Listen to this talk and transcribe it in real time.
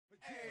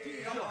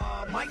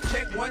Mic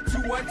check 1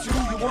 2 1 2.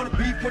 You wanna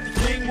beef with the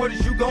king? What is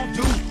you gon'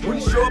 do when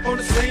you show up on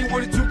the scene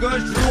with the two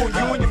guns drew on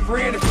you and your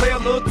friend and play a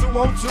little 2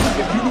 on 2?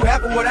 If you knew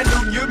half of what I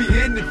knew, you'll be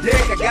hitting the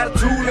deck. I got a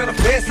tool and a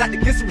vest out to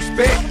get some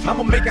respect.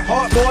 I'ma make it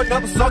hard for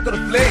another sucker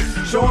to flex.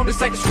 Show 'em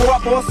this ain't the squad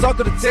for a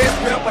sucker to test.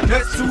 Pimp my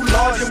nuts too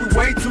large and we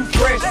way too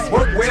fresh.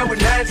 Work well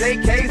with 9s,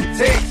 8Ks and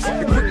texts.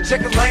 You quick to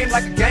check a lane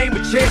like a game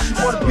of chess. You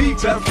wanna be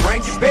better,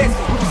 bring your best.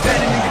 We be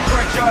standing in the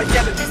front yard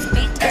yelling,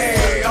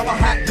 hey, all my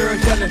hot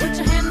girls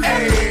yelling.